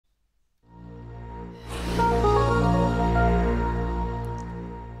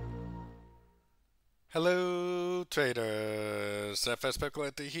Hello traders, FX Pip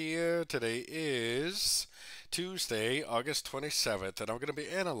Collector here. Today is Tuesday, August 27th, and I'm going to be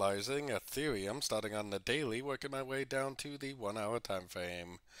analyzing Ethereum starting on the daily, working my way down to the 1 hour time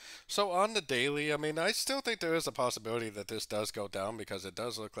frame. So on the daily, I still think there is a possibility that this does go down because it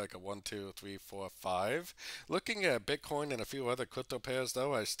does look like a 1, 2, 3, 4, 5. Looking at Bitcoin and a few other crypto pairs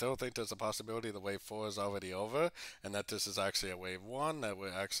though, I still think there's a possibility the wave 4 is already over and that this is actually a wave 1, that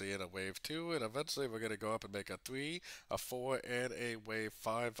we're actually in a wave 2, and eventually we're going to go up and make a 3, a 4, and a wave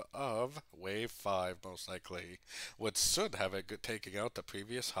 5 of wave 5 most likely, which should have it taking out the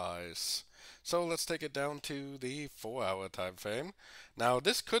previous highs. So let's take it down to the 4 hour time frame. Now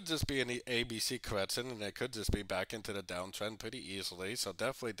this could just be an ABC correction and it could just be back into the downtrend pretty easily. So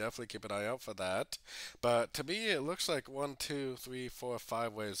definitely keep an eye out for that. But to me it looks like 1, 2, 3, 4,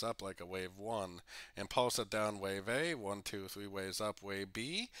 5 waves up like a wave 1. Impulsive down wave A, 1, 2, 3 waves up wave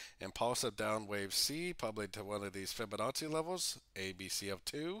B. Impulsive down wave C, probably to one of these Fibonacci levels, ABC of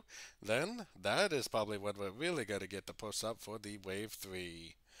 2. Then that is probably when we're really going to get the push up for the wave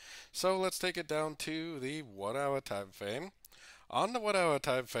 3. So let's take it down to the 1 hour time frame. On the 1 hour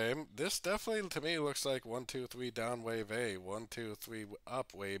time frame, this definitely to me looks like 1, 2, 3 down wave A, 1, 2, 3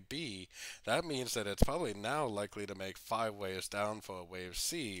 up wave B. That means that it's probably now likely to make 5 waves down for a wave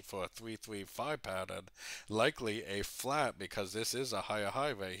C for a 3, 3, 5 pattern. Likely a flat because this is a higher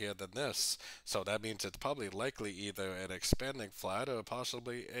high right here than this. So that means it's probably likely either an expanding flat or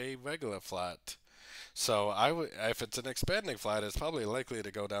possibly a regular flat. So if it's an expanding flat, it's probably likely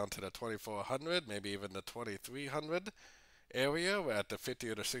to go down to the 2400, maybe even the 2300 area at the 50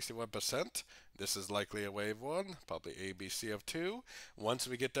 or the 61%. This is likely a wave 1, probably ABC of 2. Once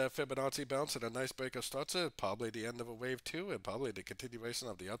we get that Fibonacci bounce and a nice break of structure, probably the end of a wave 2 and probably the continuation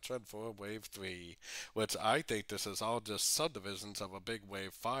of the uptrend for wave 3, which I think this is all just subdivisions of a big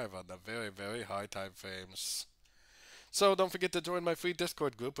wave 5 on the very high time frames. So don't forget to join my free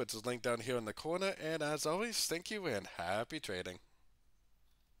Discord group, which is linked down here in the corner. And as always, thank you and happy trading.